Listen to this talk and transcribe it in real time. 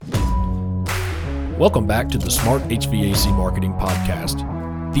Welcome back to the Smart HVAC Marketing Podcast,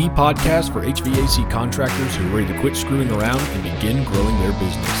 the podcast for HVAC contractors who are ready to quit screwing around and begin growing their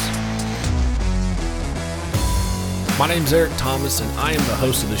business. My name is Eric Thomas, and I am the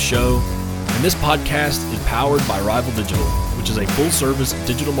host of the show. And this podcast is powered by Rival Digital, which is a full-service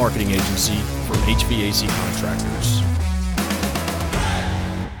digital marketing agency for HVAC contractors.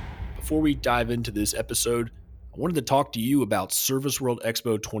 Before we dive into this episode, I wanted to talk to you about Service World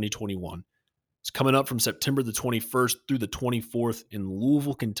Expo 2021. It's coming up from September the 21st through the 24th in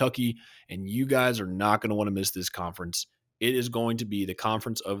Louisville, Kentucky, and you guys are not going to want to miss this conference. It is going to be the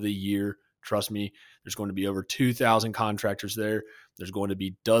conference of the year. Trust me, there's going to be over 2,000 contractors there. There's going to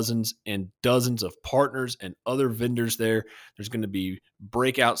be dozens and dozens of partners and other vendors there. There's going to be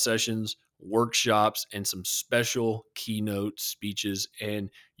breakout sessions, workshops, and some special keynote speeches,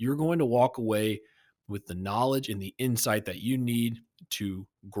 and you're going to walk away with the knowledge and the insight that you need to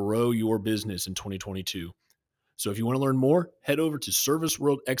grow your business in 2022. So if you want to learn more, head over to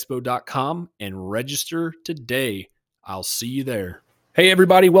serviceworldexpo.com and register today. I'll see you there. Hey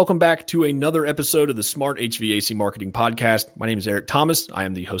everybody, welcome back to another episode of the Smart HVAC Marketing Podcast. My name is Eric Thomas. I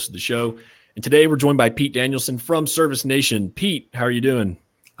am the host of the show. And today we're joined by Pete Danielson from Service Nation. Pete, how are you doing?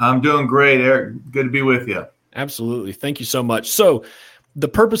 I'm doing great, Eric. Good to be with you. Absolutely. Thank you so much. So the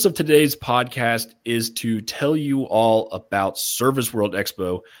purpose of today's podcast is to tell you all about Service World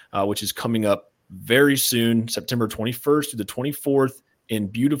Expo, which is coming up very soon, September 21st to the 24th in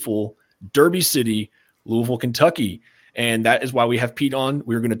beautiful Derby City, Louisville, Kentucky. And that is why we have Pete on.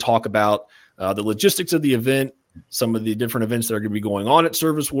 We're going to talk about the logistics of the event, some of the different events that are going to be going on at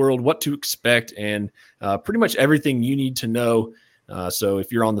Service World, what to expect, and pretty much everything you need to know. So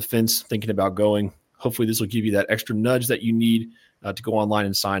if you're on the fence thinking about going, hopefully this will give you that extra nudge that you need to go online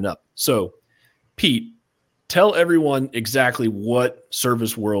and sign up. So, Pete, tell everyone exactly what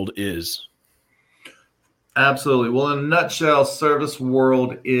Service World is. Absolutely. Well, in a nutshell, Service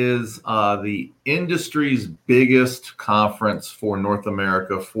World is the industry's biggest conference for North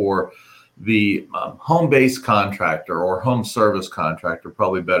America for the home-based contractor or home service contractor,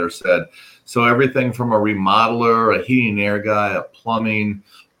 probably better said. So everything from a remodeler, a heating and air guy, a plumbing,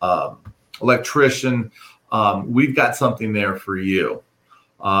 electrician, we've got something there for you.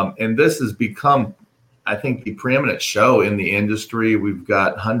 And this has become, I think, the preeminent show in the industry. We've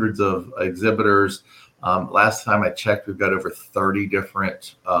got hundreds of exhibitors. Last time I checked, we've got over 30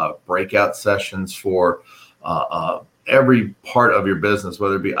 different breakout sessions for every part of your business,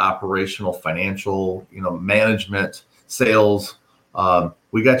 whether it be operational, financial, management, sales.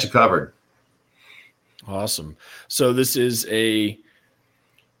 We got you covered. Awesome. So this is a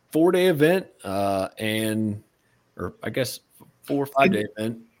 4-day event, or I guess 4 or 5-day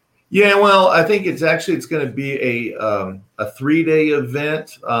event. Yeah, well, I think it's going to be a 3-day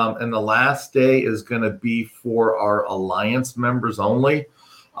event, and the last day is going to be for our Alliance members only.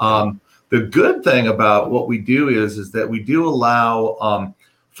 The good thing about what we do is that we do allow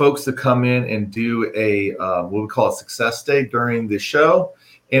folks to come in and do a what we call a success day during the show,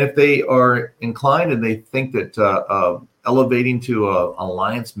 and if they are inclined and they think that elevating to a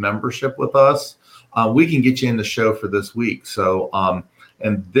Alliance membership with us, we can get you in the show for this week. So,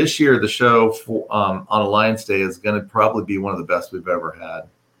 and this year the show on Alliance Day is going to probably be one of the best we've ever had.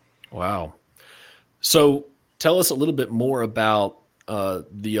 Wow. So tell us a little bit more about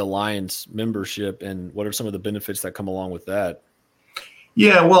the Alliance membership and what are some of the benefits that come along with that?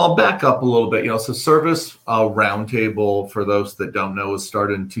 Yeah, well, I'll back up a little bit. So Service Roundtable, for those that don't know, was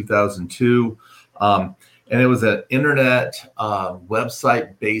started in 2002. And it was an internet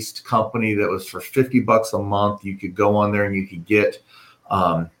website-based company that was for $50 a month. You could go on there and you could get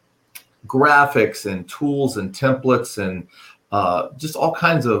graphics and tools and templates and just all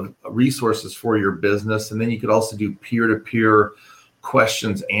kinds of resources for your business. And then you could also do peer-to-peer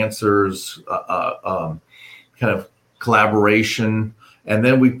questions, answers, kind of collaboration. And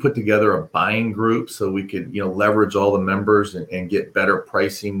then we put together a buying group so we could, leverage all the members and get better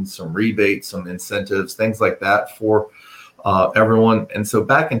pricing, some rebates, some incentives, things like that for everyone. And so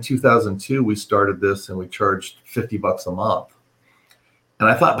back in 2002, we started this and we charged $50 a month. And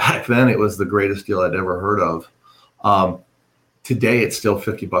I thought back then it was the greatest deal I'd ever heard of. Today, it's still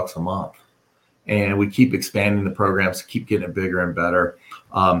 $50 a month. And we keep expanding the programs, keep getting it bigger and better.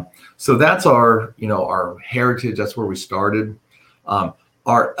 So that's our heritage. That's where we started.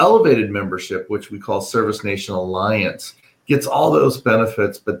 Our elevated membership, which we call Service Nation Alliance, gets all those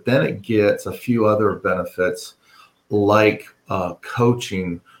benefits, but then it gets a few other benefits like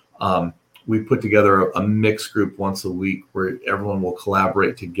coaching. we put together a mixed group once a week where everyone will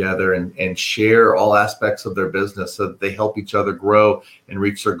collaborate together and share all aspects of their business so that they help each other grow and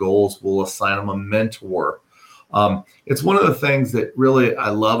reach their goals. We'll assign them a mentor. It's one of the things that really I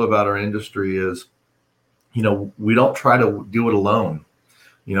love about our industry is, we don't try to do it alone.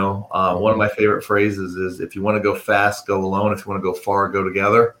 One of my favorite phrases is, if you want to go fast, go alone. If you want to go far, go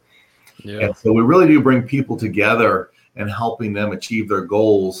together. Yeah. And so we really do bring people together and helping them achieve their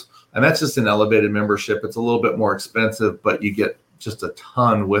goals. And that's just an elevated membership. It's a little bit more expensive, but you get just a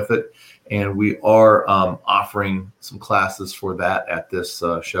ton with it. And we are offering some classes for that at this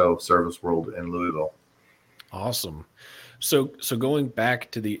show, Service World in Louisville. Awesome. So going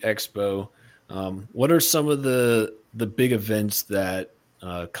back to the expo, what are some of the big events that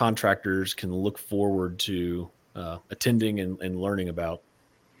contractors can look forward to attending and learning about?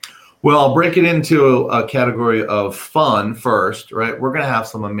 Well, I'll break it into a category of fun first, right? We're going to have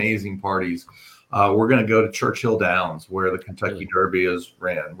some amazing parties. We're going to go to Churchill Downs, where the Kentucky Derby is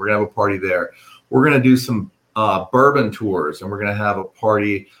ran. We're going to have a party there. We're going to do some bourbon tours, and we're going to have a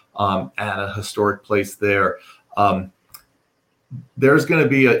party at a historic place there. There's going to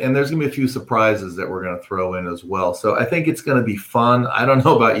be a few surprises that we're going to throw in as well. So I think it's going to be fun. I don't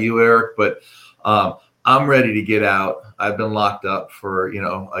know about you, Eric, but I'm ready to get out. I've been locked up for,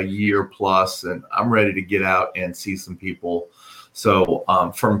 a year plus, and I'm ready to get out and see some people. So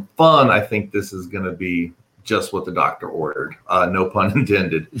from fun, I think this is going to be just what the doctor ordered. No pun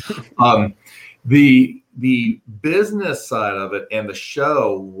intended. The business side of it and the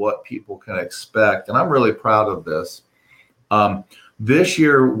show, what people can expect, and I'm really proud of this. This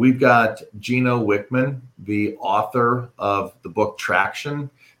year, we've got Gino Wickman, the author of the book Traction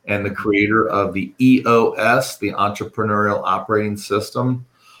and the creator of the EOS, the Entrepreneurial Operating System.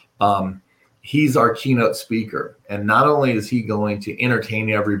 He's our keynote speaker. And not only is he going to entertain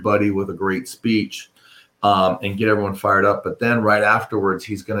everybody with a great speech and get everyone fired up, but then right afterwards,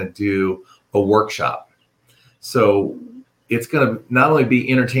 he's going to do a workshop. So it's going to not only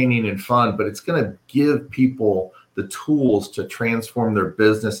be entertaining and fun, but it's going to give people the tools to transform their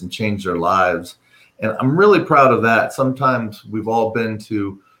business and change their lives. And I'm really proud of that. Sometimes we've all been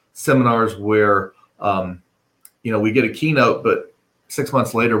to seminars where, we get a keynote, but 6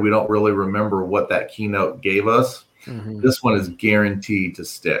 months later, we don't really remember what that keynote gave us. Mm-hmm. This one is guaranteed to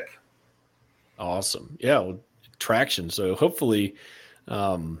stick. Awesome. Yeah. Well, Traction. So hopefully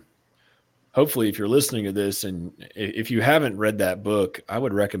if you're listening to this, and if you haven't read that book, I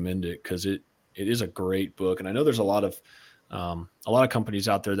would recommend it, because it is a great book. And I know there's a lot of companies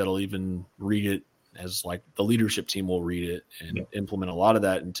out there that'll even read it as, like, the leadership team will read it and implement a lot of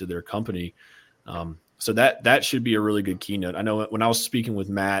that into their company. So that should be a really good keynote. I know when I was speaking with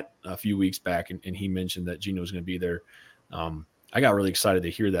Matt a few weeks back and he mentioned that Gino was going to be there, I got really excited to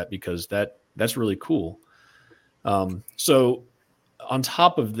hear that, because that's really cool. So on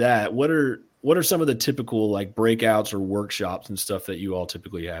top of that, what are some of the typical, like, breakouts or workshops and stuff that you all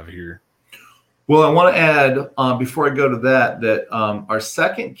typically have here? Well, I want to add, before I go to that our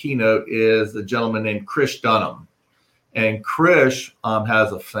second keynote is a gentleman named Krish Dunham. And Krish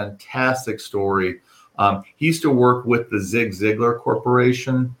has a fantastic story. He used to work with the Zig Ziglar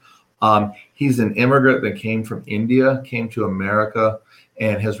Corporation. He's an immigrant that came from India, came to America,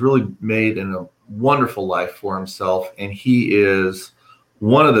 and has really made a wonderful life for himself. And he is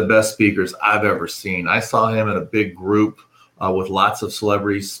one of the best speakers I've ever seen. I saw him in a big group with lots of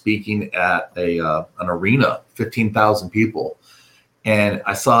celebrities speaking at an arena, 15,000 people. And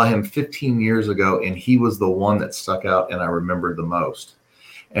I saw him 15 years ago, and he was the one that stuck out and I remembered the most.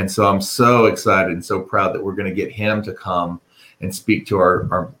 And so I'm so excited and so proud that we're going to get him to come and speak to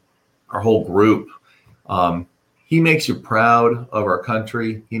our whole group. He makes you proud of our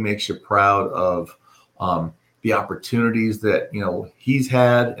country. He makes you proud of the opportunities that, he's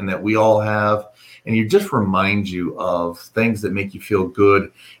had and that we all have. And he just reminds you of things that make you feel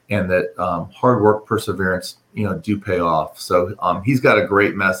good, and that hard work, perseverance, do pay off. So he's got a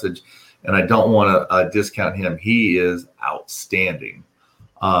great message, and I don't want to discount him. He is outstanding.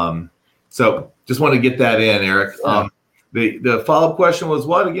 So just want to get that in, Eric. The follow-up question was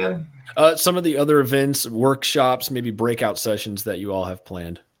what again? Some of the other events, workshops, maybe breakout sessions that you all have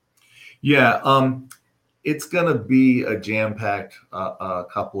planned. Yeah. It's going to be a jam-packed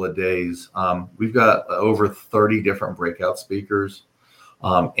couple of days. We've got over 30 different breakout speakers,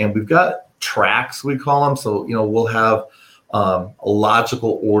 and we've got tracks, we call them. So, we'll have a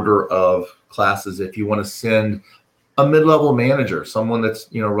logical order of classes. If you want to send a mid-level manager, someone that's,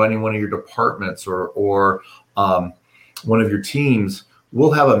 running one of your departments or one of your teams,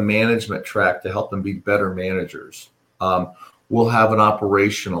 we'll have a management track to help them be better managers. we'll have an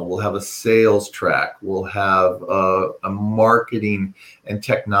operational, we'll have a sales track, we'll have a marketing and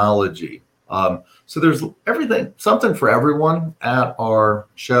technology. So there's everything, something for everyone at our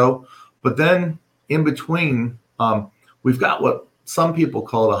show. But then in between, we've got what some people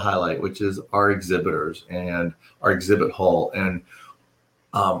call the highlight, which is our exhibitors and our exhibit hall. And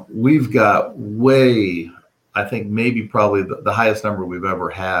we've got I think maybe probably the highest number we've ever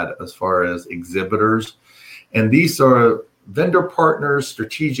had as far as exhibitors. And these are vendor partners,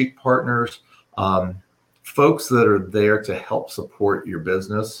 strategic partners, folks that are there to help support your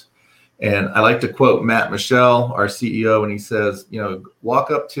business. And I like to quote Matt Michelle, our CEO, and he says, walk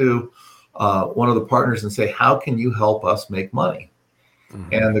up to one of the partners and say, how can you help us make money?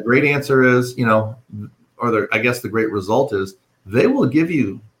 Mm-hmm. And the great answer is, I guess the great result is they will give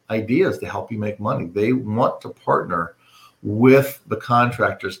you ideas to help you make money. They want to partner with the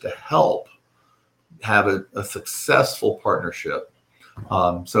contractors to help have a successful partnership.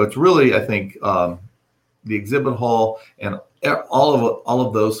 So it's really, I think, the exhibit hall and all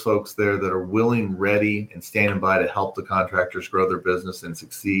of those folks there that are willing, ready, and standing by to help the contractors grow their business and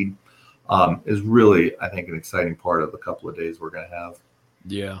succeed is really, I think, an exciting part of the couple of days we're going to have.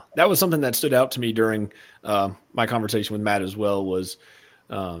 Yeah, that was something that stood out to me during my conversation with Matt as well, was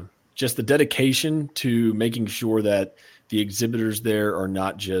just the dedication to making sure that the exhibitors there are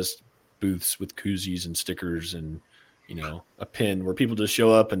not just booths with koozies and stickers and a pin where people just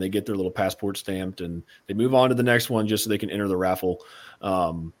show up and they get their little passport stamped and they move on to the next one just so they can enter the raffle.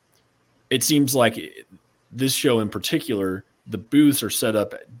 It seems like this show in particular, the booths are set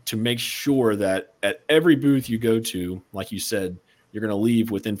up to make sure that at every booth you go to, like you said, you're going to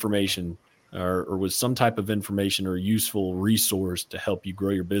leave with information or with some type of information or useful resource to help you grow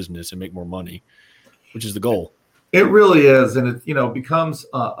your business and make more money, which is the goal. It really is. And it becomes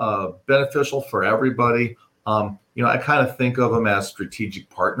beneficial for everybody. I kind of think of them as strategic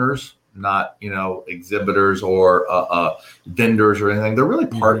partners, not, exhibitors or vendors or anything. They're really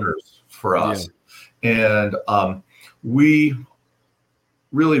partners for us. Yeah. And we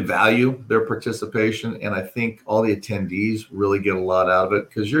really value their participation. And I think all the attendees really get a lot out of it,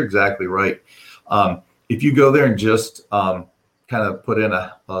 because you're exactly right. If you go there and just kind of put in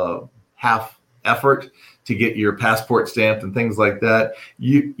a half effort to get your passport stamped and things like that,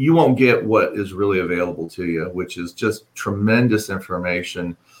 you won't get what is really available to you, which is just tremendous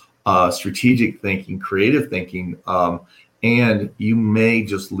information, strategic thinking, creative thinking, and you may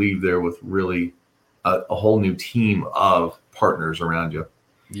just leave there with really a whole new team of partners around you.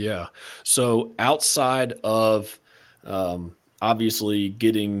 Yeah. So outside of obviously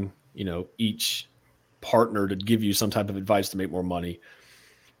getting, each partner to give you some type of advice to make more money,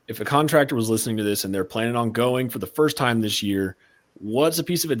 if a contractor was listening to this and they're planning on going for the first time this year, what's a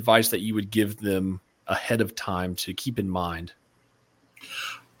piece of advice that you would give them ahead of time to keep in mind?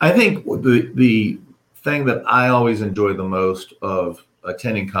 I think the thing that I always enjoy the most of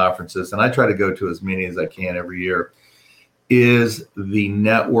attending conferences, and I try to go to as many as I can every year, is the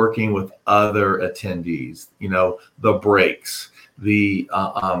networking with other attendees, the breaks, the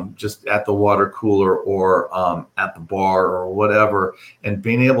just at the water cooler or at the bar or whatever, and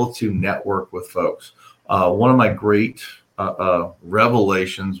being able to network with folks. One of my great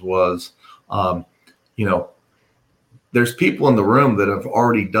revelations was, there's people in the room that have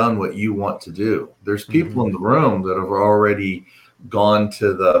already done what you want to do. There's people in the room that have already gone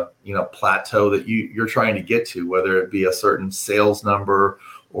to the plateau that you're trying to get to, whether it be a certain sales number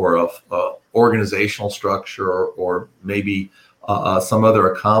or a organizational structure or maybe some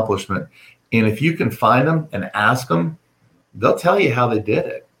other accomplishment. And if you can find them and ask them, they'll tell you how they did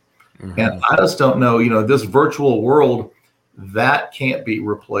it. And I just don't know, this virtual world, that can't be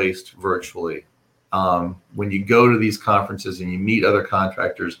replaced virtually. When you go to these conferences and you meet other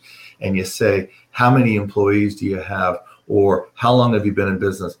contractors and you say, how many employees do you have? Or how long have you been in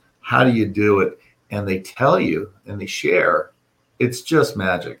business? How do you do it? And they tell you and they share. It's just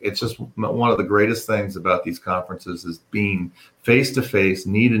magic. It's just one of the greatest things about these conferences is being face-to-face,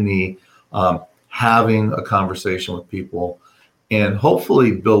 knee-to-knee, having a conversation with people, and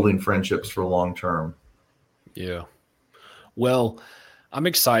hopefully building friendships for long-term. Yeah. Well, I'm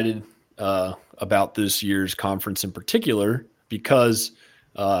excited about this year's conference in particular because,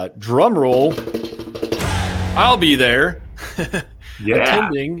 drum roll, I'll be there.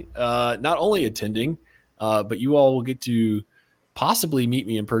 Attending, not only attending, but you all will get to possibly meet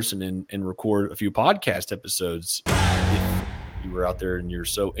me in person and record a few podcast episodes. If you were out there and you're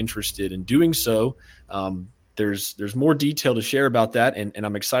so interested in doing so, there's more detail to share about that. And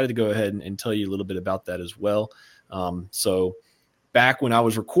I'm excited to go ahead and tell you a little bit about that as well. So back when I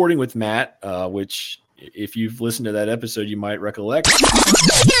was recording with Matt, which if you've listened to that episode, you might recollect.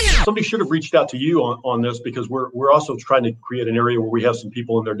 Somebody should have reached out to you on this, because we're also trying to create an area where we have some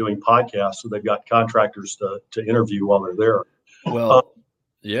people in there doing podcasts, so they've got contractors to interview while they're there. Well,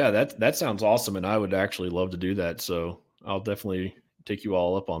 yeah, that sounds awesome, and I would actually love to do that. So I'll definitely take you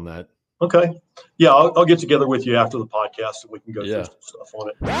all up on that. Okay. Yeah, I'll get together with you after the podcast so we can go through some stuff on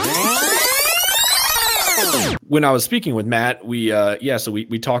it. When I was speaking with Matt, we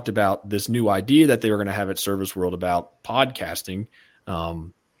talked about this new idea that they were going to have at Service World about podcasting.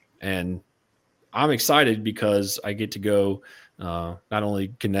 And I'm excited because I get to go not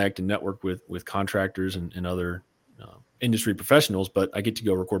only connect and network with contractors and other industry professionals, but I get to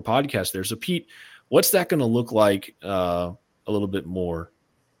go record podcasts there. So Pete, what's that going to look like a little bit more?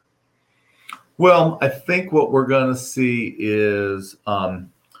 Well, I think what we're going to see is we're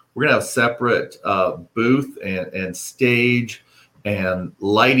going to have separate booth and stage and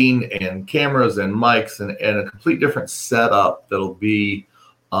lighting and cameras and mics and a complete different setup that'll be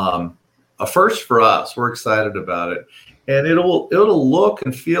a first for us. We're excited about it. And it'll look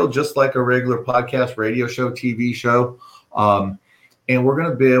and feel just like a regular podcast, radio show, TV show. And we're going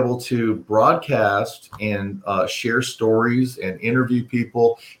to be able to broadcast and share stories and interview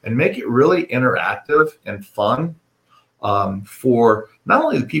people and make it really interactive and fun for not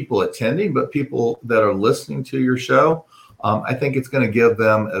only the people attending, but people that are listening to your show. I think it's going to give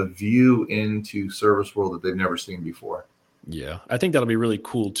them a view into Service World that they've never seen before. Yeah, I think that'll be really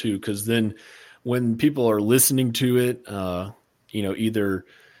cool too, because then when people are listening to it, either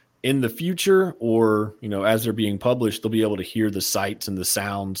in the future or, as they're being published, they'll be able to hear the sights and the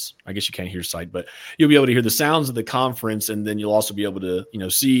sounds. I guess you can't hear sight, but you'll be able to hear the sounds of the conference. And then you'll also be able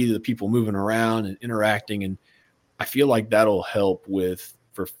to, see the people moving around and interacting. And I feel like that'll help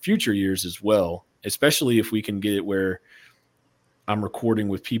for future years as well, especially if we can get it where I'm recording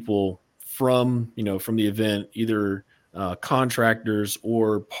with people from the event, either contractors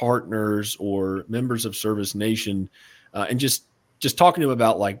or partners or members of Service Nation, and just talking to them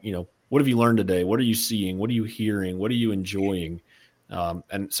about what have you learned today? What are you seeing? What are you hearing? What are you enjoying?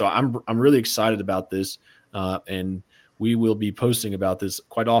 And so I'm really excited about this, and we will be posting about this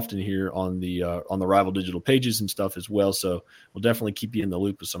quite often here on the Rival Digital pages and stuff as well. So we'll definitely keep you in the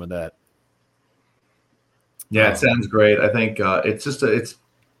loop with some of that. Yeah, it sounds great. I think it's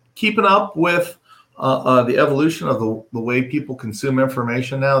keeping up with the evolution of the way people consume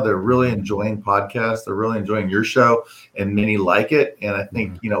information now. They're really enjoying podcasts. They're really enjoying your show, and many like it. And I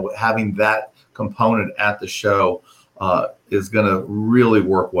think, having that component at the show is going to really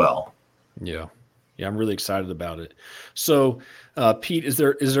work well. Yeah. Yeah, I'm really excited about it. So, Pete, is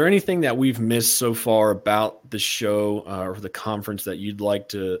there anything that we've missed so far about the show or the conference that you'd like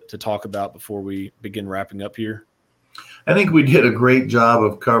to talk about before we begin wrapping up here? I think we did a great job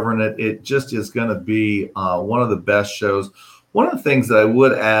of covering it. It just is going to be one of the best shows. One of the things that I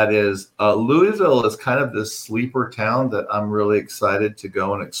would add is Louisville is kind of this sleeper town that I'm really excited to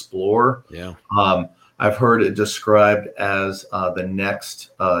go and explore. Yeah. I've heard it described as the next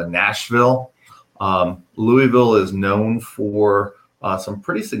Nashville. Louisville is known for some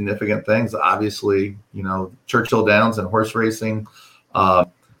pretty significant things. Obviously, Churchill Downs and horse racing,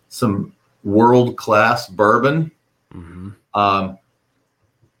 some world-class bourbon. Mm-hmm.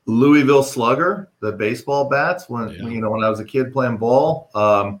 Louisville Slugger, the baseball bats, when I was a kid playing ball.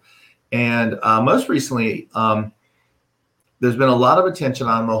 And most recently, there's been a lot of attention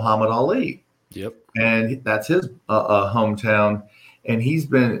on Muhammad Ali. Yep. And that's his hometown. And he's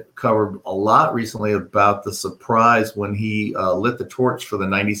been covered a lot recently about the surprise when he lit the torch for the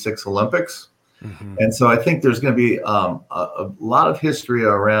 96 Olympics. Mm-hmm. And so I think there's going to be a lot of history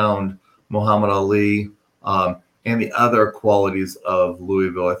around Muhammad Ali and the other qualities of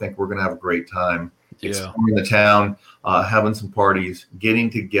Louisville. I think we're going to have a great time exploring the town, having some parties, getting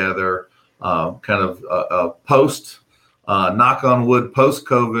together, kind of post, knock on wood,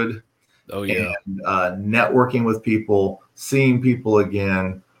 post-COVID. Oh, yeah. And networking with people, seeing people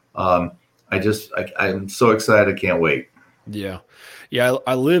again. I'm so excited. I can't wait. Yeah. Yeah.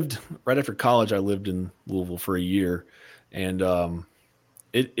 I lived right after college. I lived in Louisville for a year, and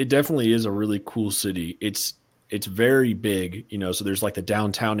it definitely is a really cool city. It's very big, so there's like the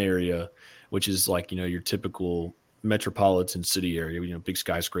downtown area, which is like, your typical metropolitan city area, big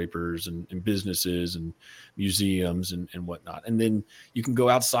skyscrapers and businesses and museums and whatnot. And then you can go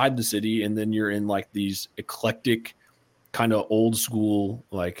outside the city, and then you're in like these eclectic kind of old school,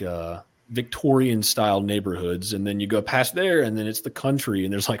 like Victorian style neighborhoods. And then you go past there, and then it's the country,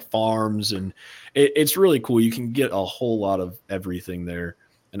 and there's like farms, and it's really cool. You can get a whole lot of everything there.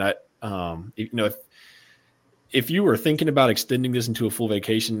 And if you were thinking about extending this into a full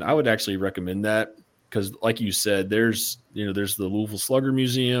vacation, I would actually recommend that. because like you said, there's the Louisville Slugger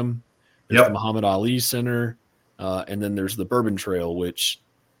Museum, there's the Muhammad Ali Center, and then there's the Bourbon Trail, which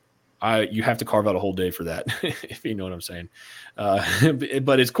you have to carve out a whole day for that, if you know what I'm saying.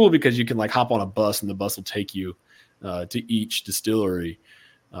 But it's cool because you can like hop on a bus and the bus will take you to each distillery.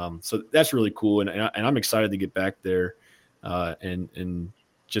 So that's really cool. And I'm excited to get back there and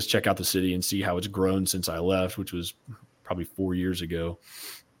just check out the city and see how it's grown since I left, which was probably 4 years ago.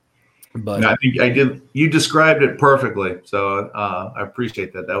 But I think you described it perfectly. So I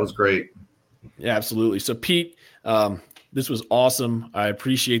appreciate that. That was great. Yeah, absolutely. So Pete, this was awesome. I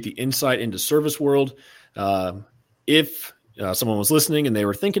appreciate the insight into Service World. If someone was listening and they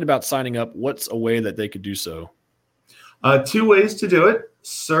were thinking about signing up, what's a way that they could do so? 2 ways to do it.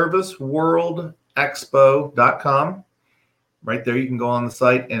 ServiceWorldExpo.com. Right there, you can go on the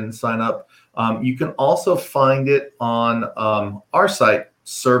site and sign up. You can also find it on our site,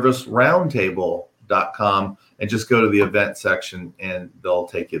 ServiceRoundtable.com, and just go to the event section and they'll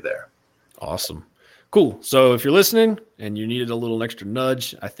take you there. Awesome. Cool. So if you're listening and you needed a little extra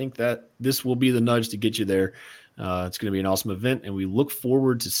nudge, I think that this will be the nudge to get you there. It's going to be an awesome event, and we look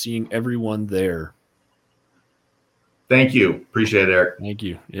forward to seeing everyone there. Thank you. Appreciate it, Eric. Thank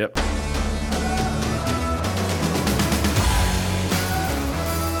you. Yep.